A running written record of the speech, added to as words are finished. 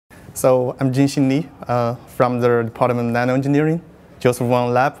So I'm Jinxing Li from the Department of Nanoengineering, Joseph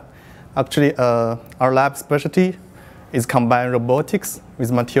Wang lab. Actually, our lab specialty is combine robotics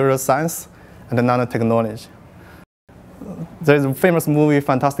with material science and nanotechnology. There's a famous movie,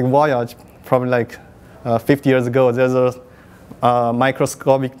 Fantastic Voyage, probably like 50 years ago. There's a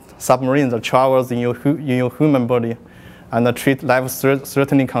microscopic submarine that travels in your human body and treat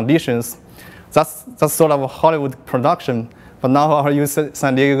life-threatening conditions. That's sort of a Hollywood production. But now our UC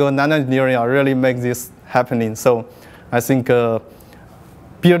San Diego nanoengineering are really make this happening. So I think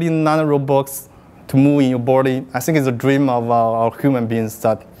building nanorobots to move in your body, I think is a dream of our human beings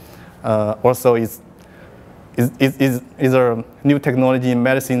that also is a new technology in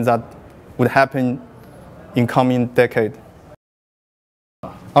medicine that would happen in coming decade.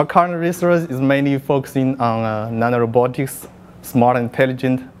 Our current research is mainly focusing on nanorobotics, smart and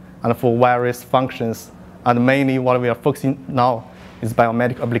intelligent, and for various functions. And mainly what we are focusing now is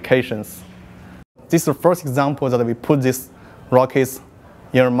biomedical applications. This is the first example that we put these rockets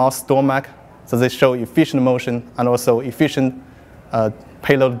in a mouse stomach, so they show efficient motion and also efficient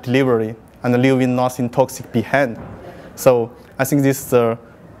payload delivery and leaving nothing toxic behind. So I think this is a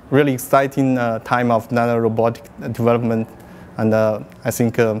really exciting time of nanorobotic development, and I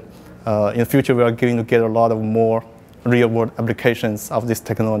think in the future we are going to get a lot of more real-world applications of this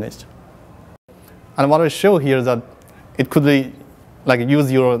technology. And what I show here is that it could be like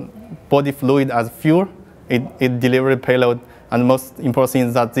use your body fluid as fuel, it deliver payload, and the most important thing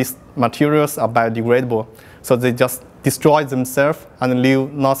is that these materials are biodegradable, so they just destroy themselves and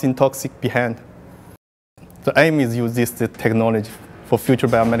leave nothing toxic behind. The aim is to use this technology for future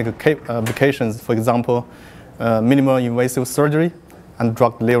biomedical applications, for example, minimal invasive surgery and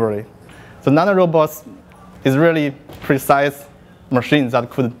drug delivery. So nanorobots is really precise machines that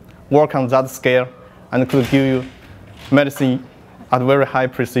could work on that scale and could give you medicine at very high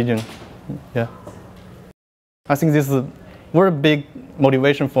precision. Yeah. I think this is a very big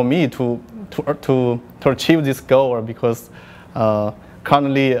motivation for me to achieve this goal, because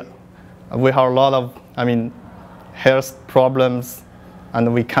currently we have a lot of health problems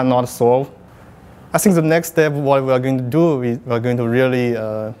and we cannot solve. I think the next step, what we are going to do, we are going to really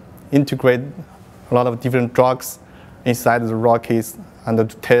integrate a lot of different drugs inside the rockets and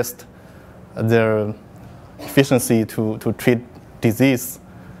to test their efficiency to treat disease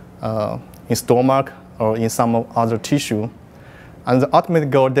in stomach or in some other tissue. And the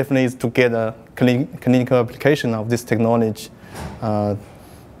ultimate goal definitely is to get a clinical application of this technology. I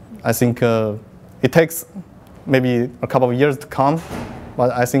think it takes maybe a couple of years to come,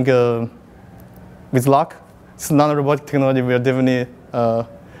 but I think with luck, this nanorobotic technology will definitely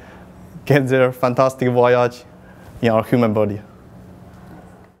get their fantastic voyage in our human body.